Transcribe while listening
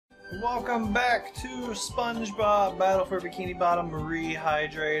Welcome back to SpongeBob Battle for Bikini Bottom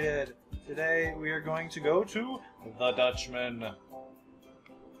Rehydrated. Today we are going to go to the Dutchman.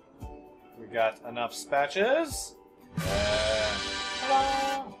 We got enough spatches.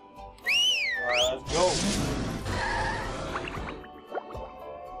 Hello. Let's go.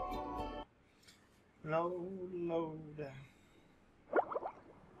 Load.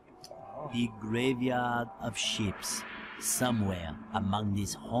 Oh. The graveyard of ships. Somewhere among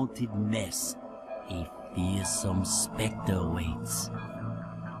this haunted mess, a fearsome specter waits.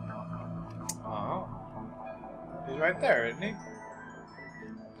 Oh. He's right there, isn't he?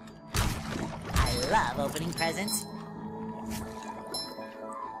 I love opening presents.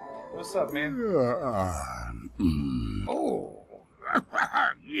 What's up, man? Oh.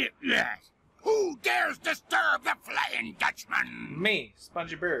 Yes. Who dares disturb the Flying Dutchman? Me,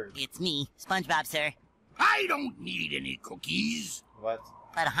 Spongy Bird. It's me, SpongeBob, sir. I don't need any cookies. What?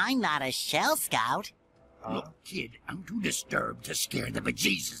 But I'm not a shell scout. Look, kid, I'm too disturbed to scare the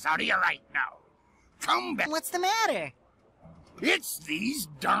bejesus out of you right now. Come back. What's the matter? It's these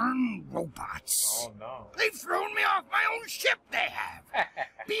darn robots. Oh, no. They've thrown me off my own ship, they have.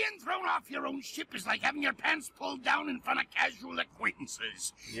 Being thrown off your own ship is like having your pants pulled down in front of casual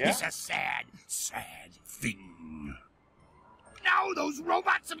acquaintances. Yeah? It's a sad, sad thing. Now those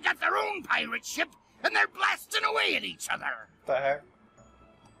robots have got their own pirate ship, and they're blasting away at each other. What the heck?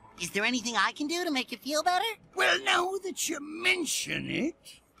 Is there anything I can do to make you feel better? Well, now that you mention it,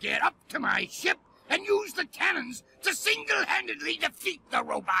 get up to my ship and use the cannons to single-handedly defeat the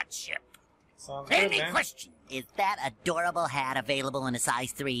robot ship. Sounds good, Any man. question? Is that adorable hat available in a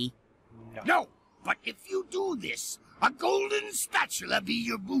size 3? No. No, but if you do this, a golden spatula be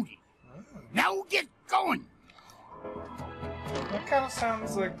your booty. Now get going. That kind of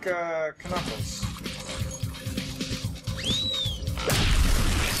sounds like Knuckles.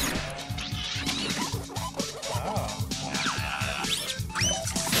 Oh.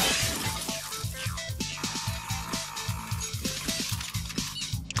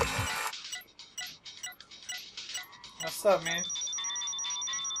 What's up, man?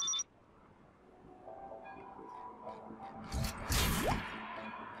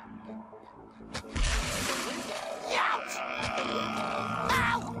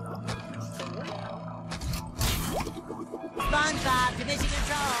 SpongeBob, to mission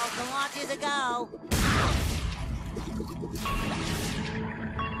control. The launch is a go.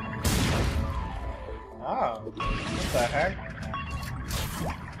 Oh. What the heck?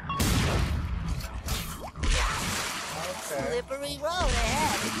 Okay. Slippery road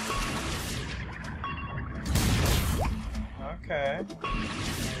ahead. Okay.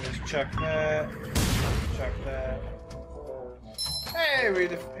 Just check that. Check that. Hey, we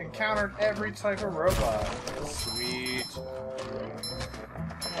encountered every type of robot. Sweet.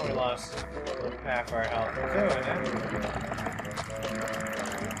 Oh, we lost half our health doing it.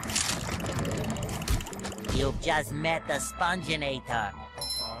 You've just met the Sponginator.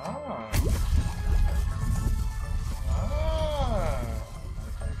 Ah.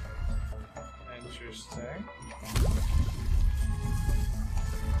 Interesting.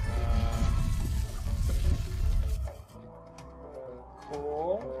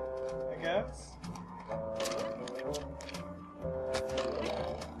 Cool, I guess.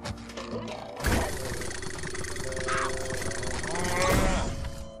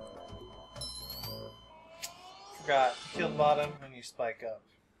 Forgot, kill the bottom when you spike up.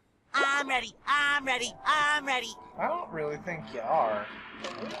 I'm ready. I'm ready. I'm ready. I don't really think you are.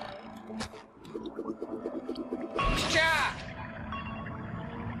 Cha!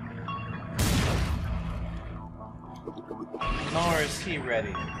 Nor is he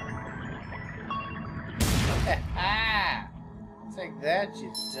ready. Take that,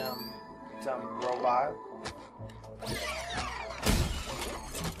 you dumb robot.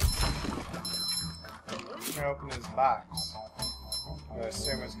 I'm gonna open his box. I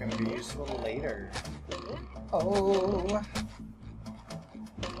assume it's gonna be useful later. Oh,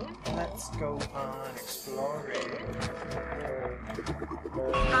 let's go on exploring.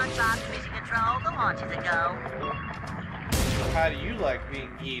 SpongeBob, to mission control. The launch is a go. How do you like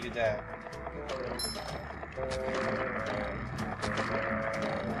being yeeted at?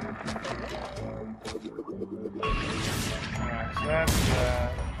 Alright, so that's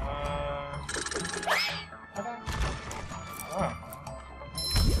that. Oh.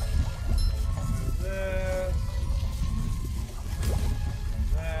 This.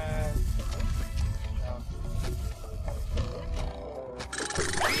 That.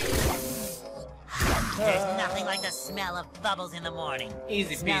 There's nothing like the smell of bubbles in the morning.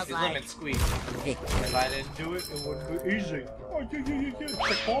 Easy Smells peasy, like lemon squeeze. victory. If I didn't do it, it wouldn't be easy. Oh, yeah.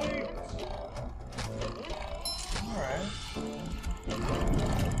 The points. Alright.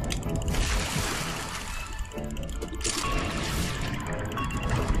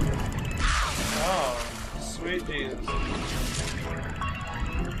 Oh, sweet Jesus.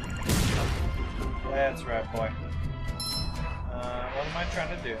 That's right, boy. What am I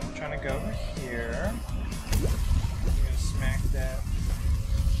trying to do? I'm trying to go over here. I'm gonna smack that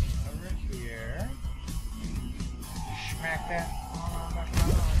over here. Smack that.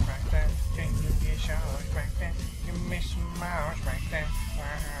 Smack that. Give me a shot. Smack that. Give me some more. Smack that.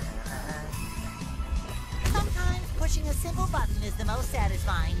 Sometimes pushing a simple button is the most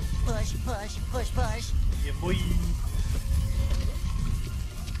satisfying. Push, push, push, push. Yeah, boy.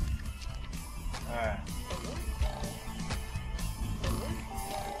 Alright.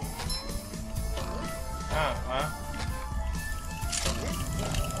 Huh?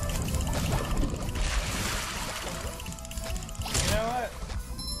 You know what?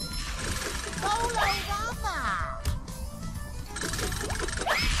 Olorama!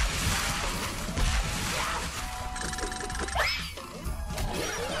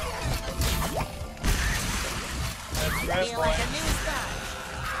 That's I red feel boy. like a new sponge.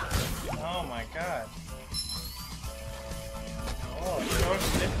 Oh my god. Oh, so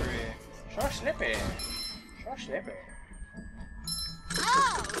slippery. So slippy. So slippy.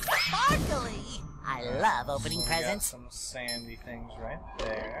 Oh, sparkly! I love opening So we presents. got some sandy things right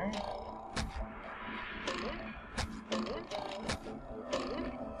there.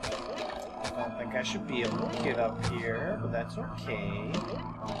 Don't think I should be able to get up here, but that's okay.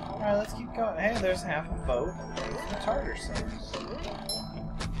 Alright, let's keep going. Hey, there's half a boat. There's the tartar sauce.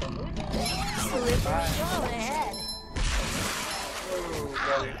 Slippery road ahead. Whoa,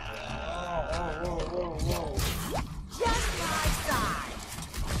 buddy. Whoa. Just my side.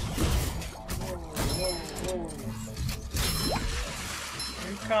 Whoa.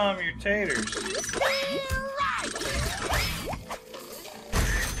 You calm your taters. Feel right.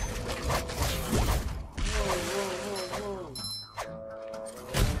 Whoa.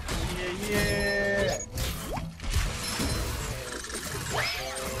 Yeah.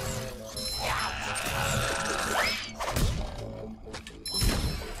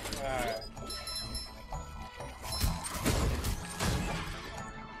 Alright.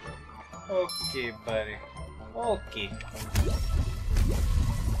 Okay, buddy. Okay.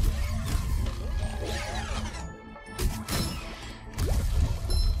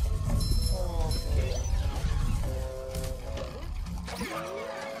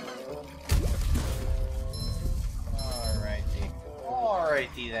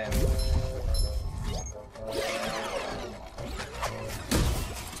 Alrighty then.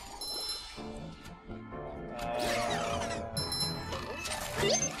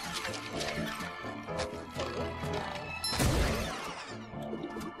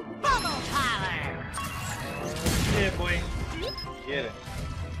 Bubble power. Yeah, boy. Get it.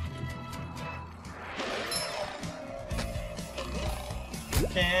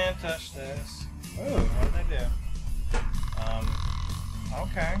 Can't touch this. Ooh, what did I do?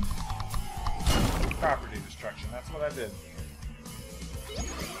 Okay. Property destruction, that's what I did.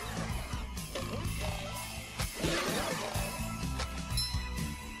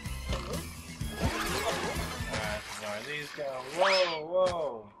 Alright, so these go.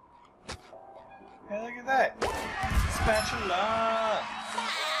 Whoa. Hey, look at that. Spatula!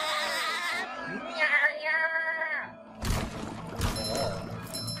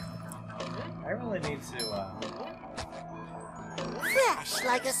 I really need to, Fresh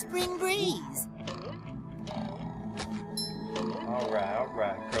like a spring breeze. Alright.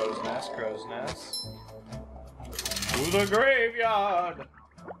 Crow's nest. To the graveyard!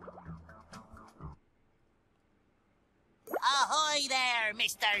 Ahoy there,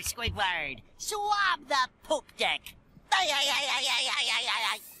 Mr. Squidward. Swab the poop deck. Ay.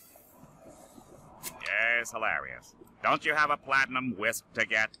 Yes, hilarious. Don't you have a platinum whisk to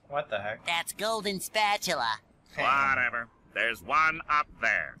get? What the heck? That's golden spatula. Whatever. There's one up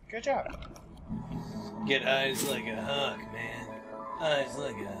there. Good job. Get eyes like a hawk, man. Eyes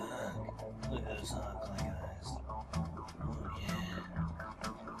like a hawk. Look at those hawk-like eyes.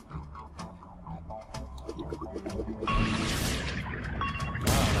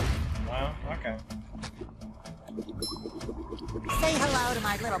 Oh, well, okay. Say hello to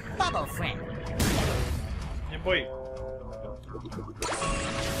my little bubble friend. Yeah, boy.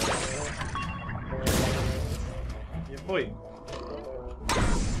 Yeah, boy.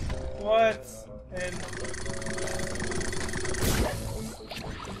 What? And...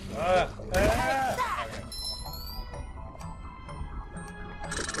 Okay.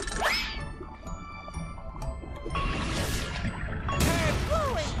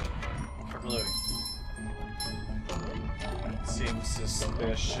 seems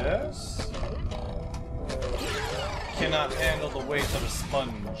suspicious. Cannot handle the weight of a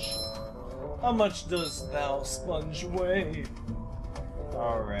sponge. How much does thou sponge weigh?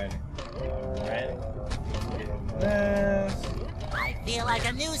 Alrighty. Alrighty. Getting this. I feel like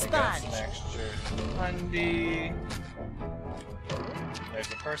a new I got sponge. some extra undie.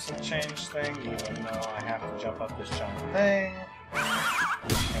 There's a person change thing, even though I have to jump up this giant thing.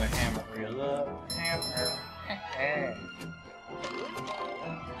 I'm gonna hammer reel up. Hammer.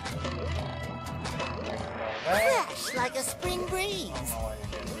 Fresh like a spring breeze. I don't know why you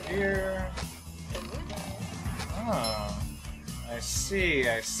get over here. Oh. I see.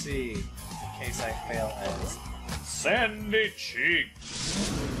 In case I fail as Sandy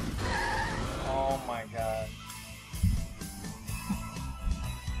Cheeks. Oh my god.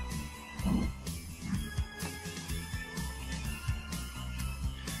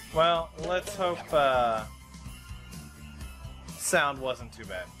 Well, let's hope sound wasn't too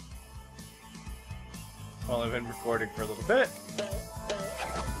bad. Well, I've been recording for a little bit.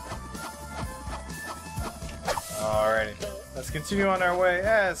 Alrighty, let's continue on our way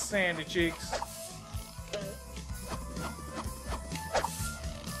as Sandy Cheeks.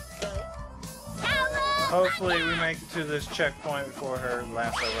 Hopefully we make it to this checkpoint before her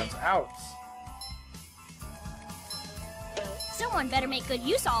lasso runs out. Someone better make good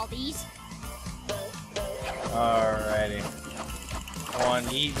use of all these. Alrighty. One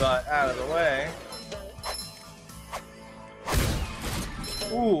E-bot out of the way.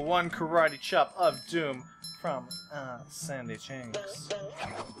 Ooh, one karate chop of doom from Sandy Cheeks.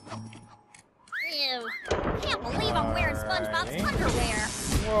 Ew. Can't believe I'm wearing SpongeBob's Alrighty. underwear.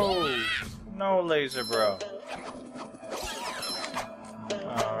 Whoa! No laser, bro.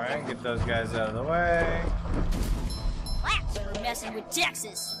 Alright, get those guys out of the way. That's for messing with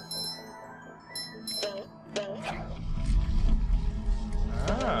Texas.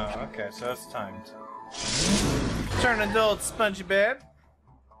 Oh, okay, so it's timed. Turn into old Spongy Babe.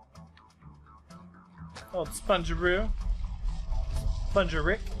 Old Spongeroo.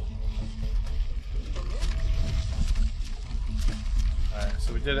 Spongerick. Alright,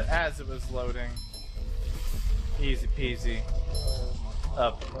 so we did it as it was loading. Easy peasy.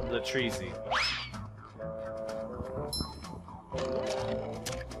 Up the treesy.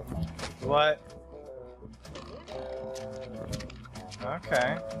 What?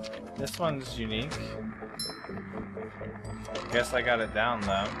 Okay. This one's unique. Guess I got it down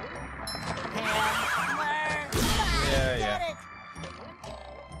though. Yeah.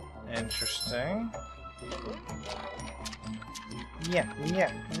 Interesting. Yeah.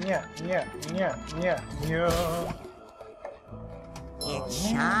 It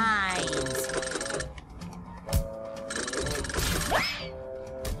shines.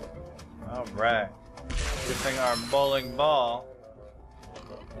 Alright. Good thing our bowling ball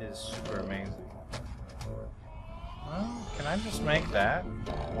is super amazing. Well, can I just make that?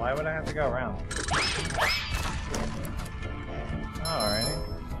 Why would I have to go around? Alrighty.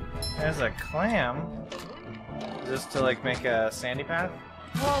 There's a clam. Is this to like make a sandy path?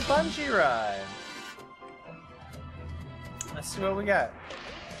 Oh, bungee ride! Let's see what we got.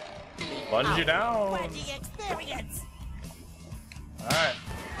 Bungee down! Bungee experience. Alright.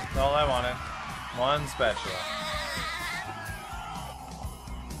 That's all I wanted. One special.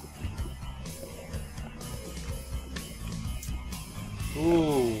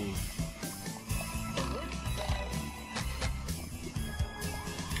 Ooh.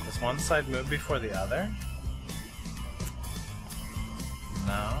 Does one side move before the other?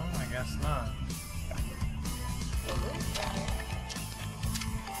 No, I guess not.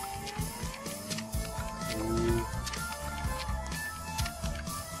 Ooh.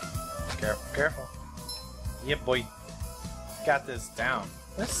 Careful. Yep, boy. Got this down.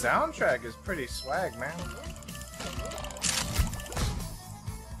 This soundtrack is pretty swag, man.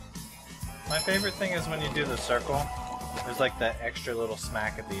 My favorite thing is when you do the circle, there's like that extra little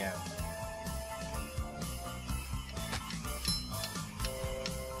smack at the end.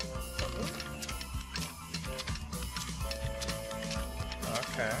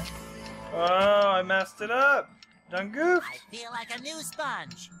 Okay. Oh, I messed it up! Done goofed! I feel like a new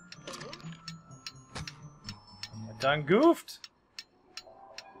sponge. I done goofed!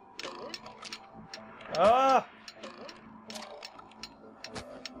 Ah!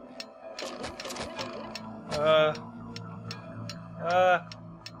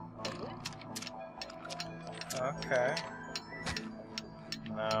 Okay.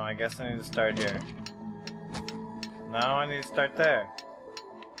 No, I guess I need to start here. No, I need to start there.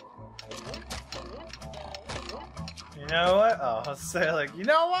 You know what? Oh, I'll say like, you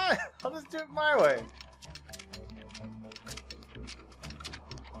know what? I'll just do it my way.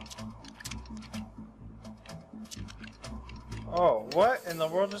 Oh, what in the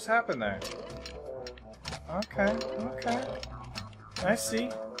world just happened there? Okay, okay. I see.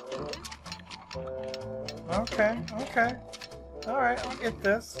 Okay, okay. Alright, I'll get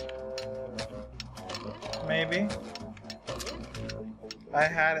this. Maybe. I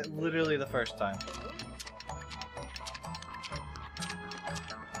had it literally the first time.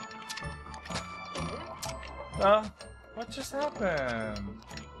 What just happened?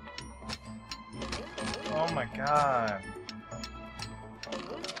 Oh my god.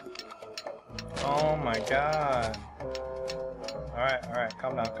 Oh my god. Alright,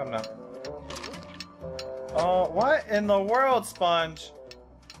 calm down, calm down. Oh, what in the world, Sponge?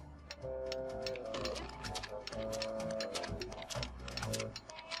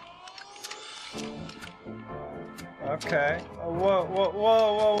 Okay. Whoa.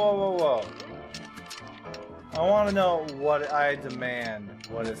 I want to know what I demand.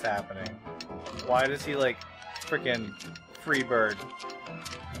 What is happening? Why does he like freaking free bird?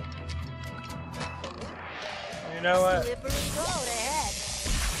 You know what? Slippery road ahead.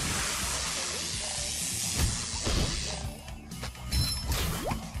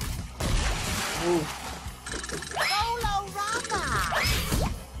 Oof. Olo-rama.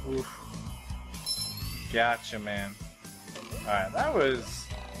 Oof. Gotcha, man. Alright,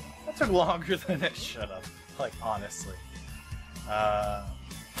 that took longer than it should have. Like, honestly.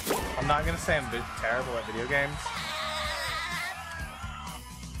 I'm not gonna say I'm terrible at video games.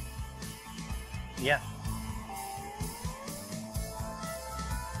 Yeah.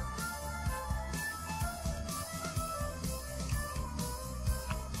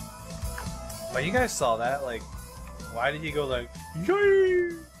 But you guys saw that, like, why did he go like, yay?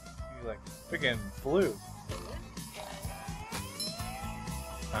 He like freaking flew.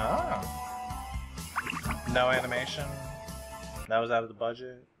 Oh. No animation. That was out of the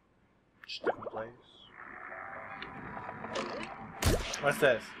budget. Just different place. What's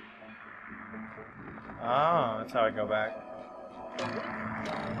this? Oh, that's how I go back.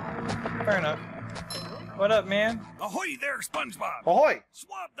 Fair enough. What up, man? Ahoy there, SpongeBob! Ahoy!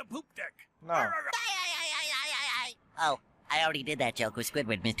 Swab the poop deck! No. Oh, I already did that joke with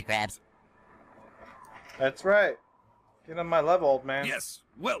Squidward, Mr. Krabs. That's right. Get on my level, old man. Yes,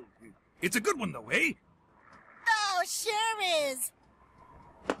 well, it's a good one though, eh? Oh, sure is.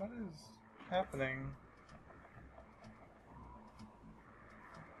 What is happening?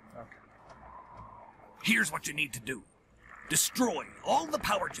 Okay. Here's what you need to do. Destroy all the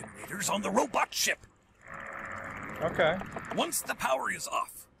power generators on the robot ship. Okay. Once the power is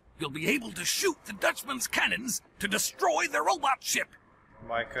off, you'll be able to shoot the Dutchman's cannons to destroy the robot ship.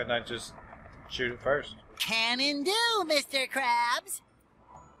 Why couldn't I just shoot it first? Cannon do, Mr. Krabs.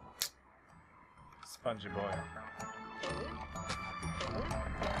 Spongy boy.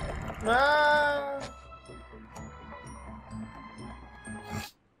 Ah!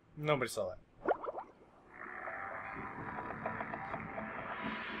 Nobody saw that.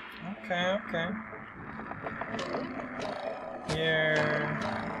 Okay. Here.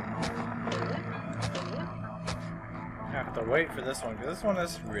 Have to wait for this one, because this one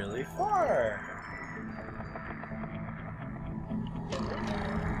is really far.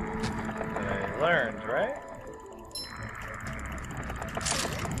 I learned, right?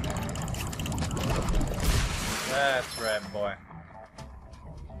 That's right, boy.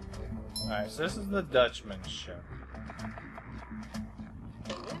 Alright, so this is the Dutchman ship.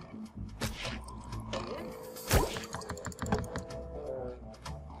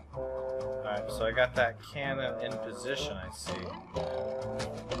 Alright, so I got that cannon in position, I see.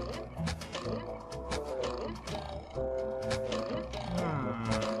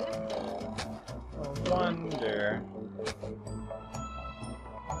 I wonder...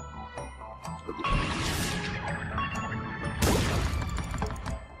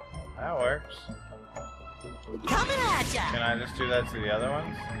 That works. Coming at ya! Can I just do that to the other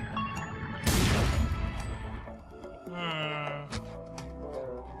ones?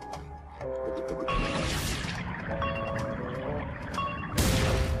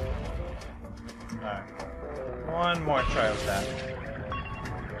 Alright. One more try with that.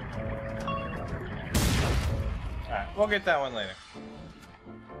 Alright, we'll get that one later.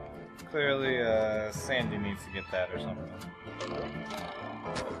 Clearly, Sandy needs to get that or something.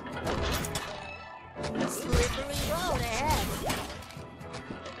 Slippery road ahead.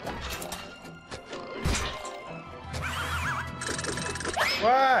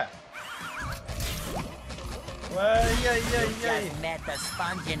 What? Well, yeah. Just met the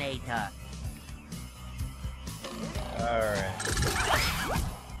Sponginator. Alright.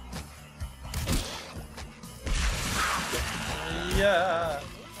 Yeah.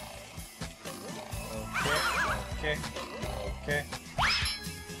 Okay. Okay.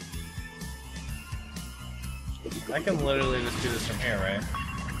 I can literally just do this from here, right?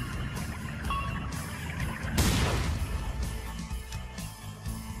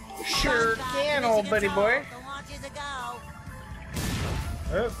 Sure can, old buddy boy. The launch is a go.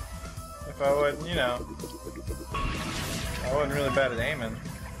 Oh, if I would, you know, I wasn't really bad at aiming.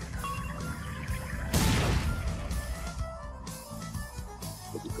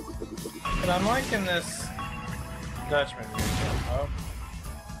 But I'm liking this Dutchman music. Oh.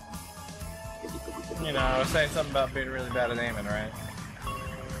 You know, I was saying something about being really bad at aiming, right?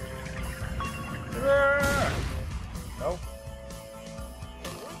 Nope.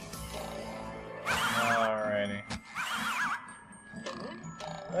 Alrighty.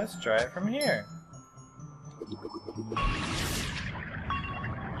 Let's try it from here.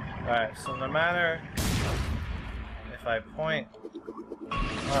 Alright, so no matter if I point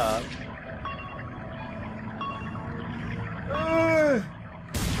up.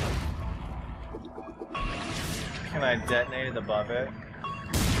 Can I detonate it above it?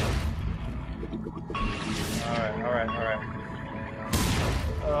 Alright, alright, alright.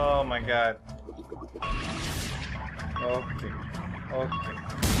 Oh my god. Okay. Okay.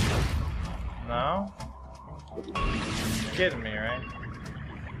 No? You're kidding me, right?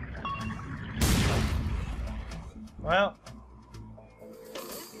 Well,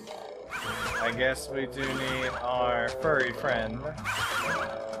 I guess we do need our furry friend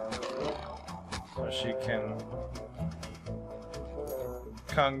so she can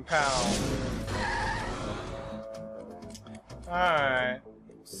kung pao. Alright,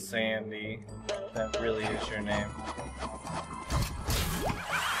 Sandy, that really is your name.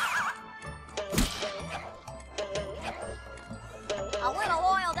 A little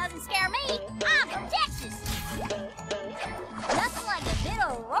oil doesn't scare me. I'm from Texas. Nothing like a bit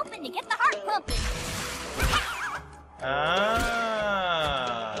of roping to get the heart pumping. Ah,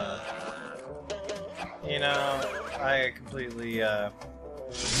 you know, I completely didn't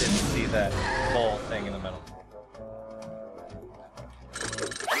see that bowl thing in the middle.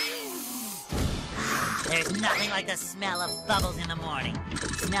 There's nothing like the smell of bubbles in the morning.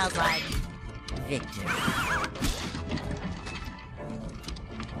 Smells like victory.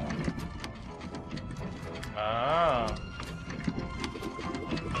 Oh.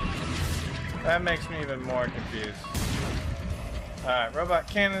 That makes me even more confused. Alright, robot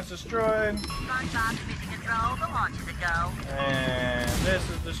cannon's destroyed. SpongeBob mission control, the launch is a go. And this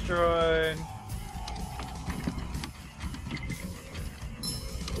is destroyed.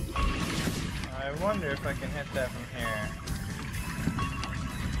 I wonder if I can hit that from here.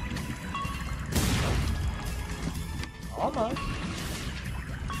 Almost.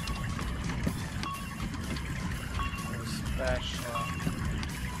 Special.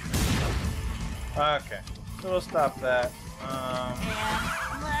 Okay, so we'll stop that.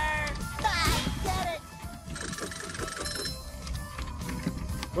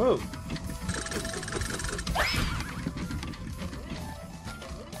 Woo!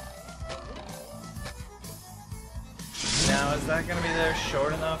 Now, is that gonna be there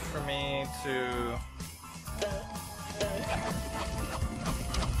short enough for me to...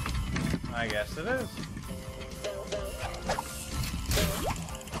 I guess it is.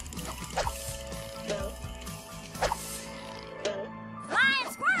 Flying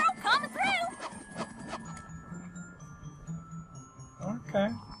squirrel coming through. Okay.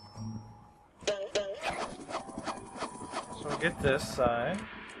 So we'll get this side.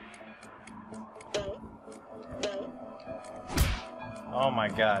 Oh my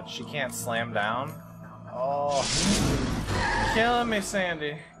god, she can't slam down? Oh. Killing me,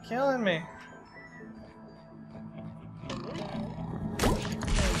 Sandy. Killing me.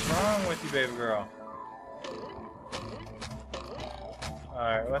 What's wrong with you, baby girl?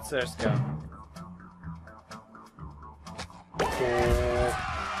 Alright, what's this go? Oh.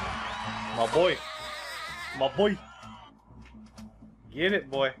 My boy. My boy. Get it,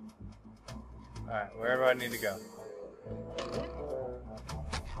 boy. Alright, where do I need to go?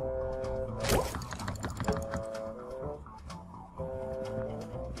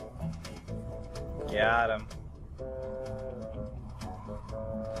 Got him.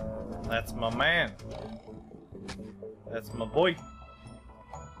 That's my man. That's my boy.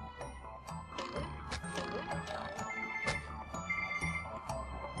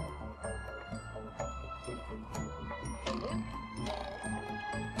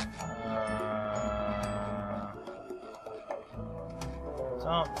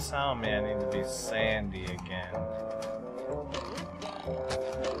 Don't tell me I need to be Sandy again.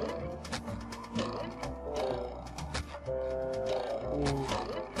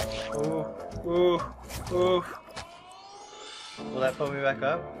 Ooh, ooh, ooh. that put me back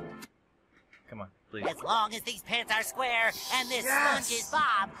up? Come on, please. As long as these pants are square and this sponge is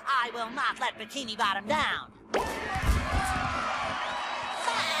Bob, I will not let Bikini Bottom down.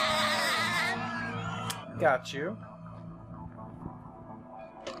 Got you.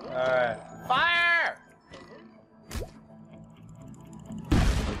 Alright. Fire!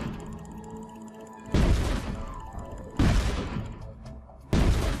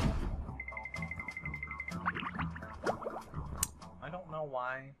 I don't know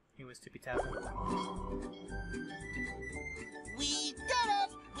why he was tippy-tapping. We did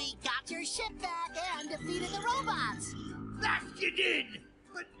it! We got your ship back and defeated the robots! That you did!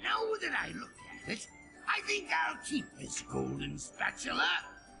 But now that I look at it, I think I'll keep this golden spatula.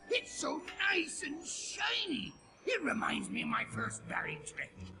 It's so nice and shiny. It reminds me of my first buried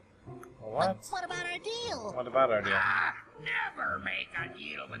treasure. What? What about our deal? What about our deal? Ah, never make a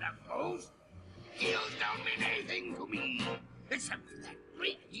deal with a ghost. Deals don't mean anything to me. Except for that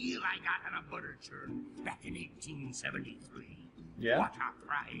great deal I got on a butter churn back in 1873. Yeah? What a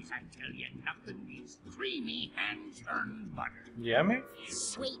prize, I tell you. Nothing beats creamy hand-churned butter. Yummy?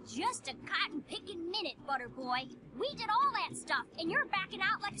 Wait just a cotton-picking minute, Butter Boy. We did all that stuff, and you're backing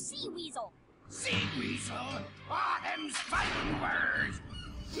out like a sea weasel. Sea weasel? Ah, them's fighting words.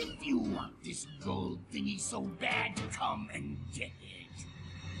 If you want this gold thingy so bad, come and get it.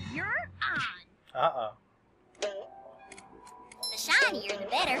 You're on. Uh-oh. The shinier, the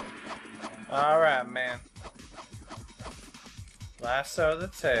better. Alright, man. Lasso the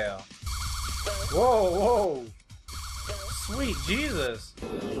tail. Whoa, whoa! Sweet Jesus!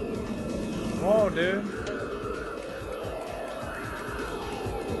 Whoa, dude.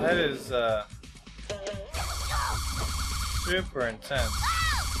 That is, super intense.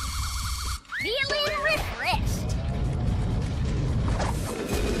 Feeling refreshed.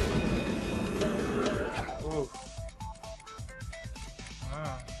 Ooh.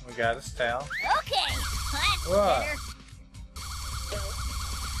 Oh, we got his tail. Okay, that's Whoa. better.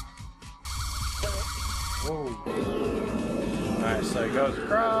 Whoa. Alright, so he goes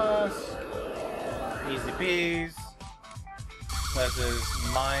across. Easy peas. That's his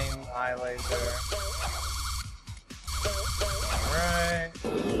mind eye laser. Alright.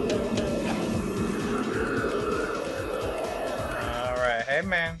 Alright, hey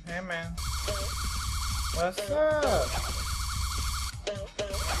man, hey man. What's up?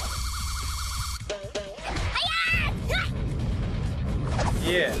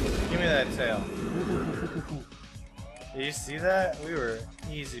 Yeah, give me that tail. Did you see that? We were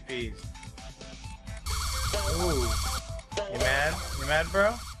easy peas. Ooh. You mad? You mad,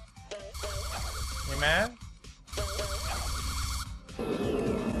 bro? You mad?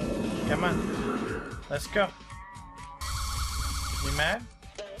 Come on. Let's go. You mad?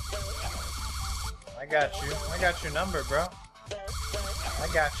 I got you. I got your number, bro. I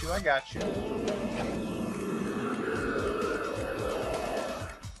got you. I got you.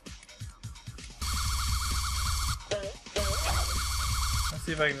 Let's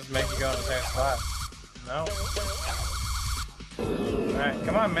see if I can just make you go in the same spot. No. Alright,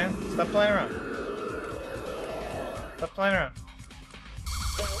 come on, man. Stop playing around. Stop playing around.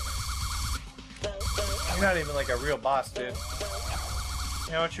 You're not even like a real boss, dude.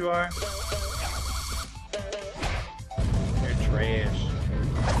 You know what you are? You're trash.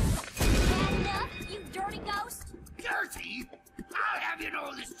 Enough, you dirty ghost. Dirty? I'll have you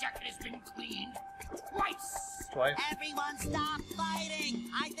know this jacket has been cleaned twice. Twice? Everyone stop fighting!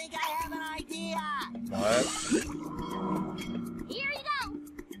 I think I have an idea! What? Here you go.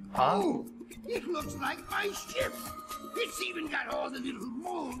 Huh? Oh, it looks like my ship. It's even got all the little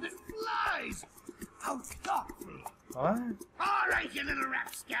mold that flies. How thoughtful. What? All right, you little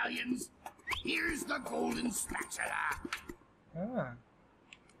rapscallions. Here's the golden spatula. Ah.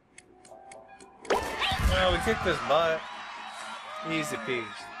 Well, we kicked this butt. Easy peas.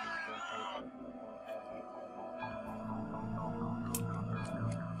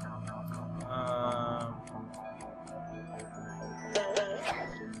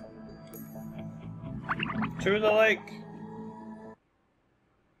 To the lake.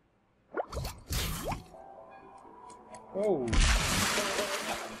 Whoa.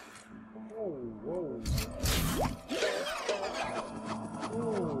 Whoa, whoa.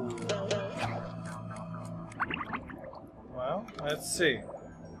 Whoa. Well, let's see.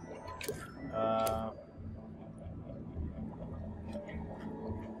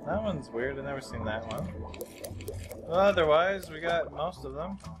 That one's weird. I've never seen that one. Well, otherwise, we got most of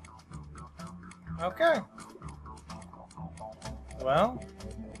them. Okay. Well.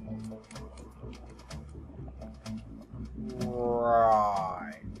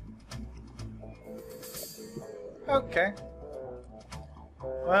 Right. Okay.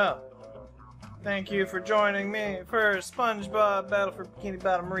 Well, thank you for joining me for SpongeBob Battle for Bikini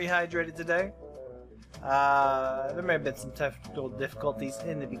Bottom Rehydrated today. There may have been some technical difficulties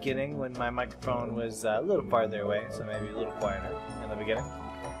in the beginning when my microphone was a little farther away, so maybe a little quieter in the beginning.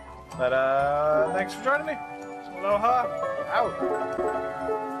 But thanks for joining me. Aloha.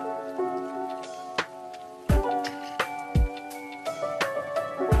 Out.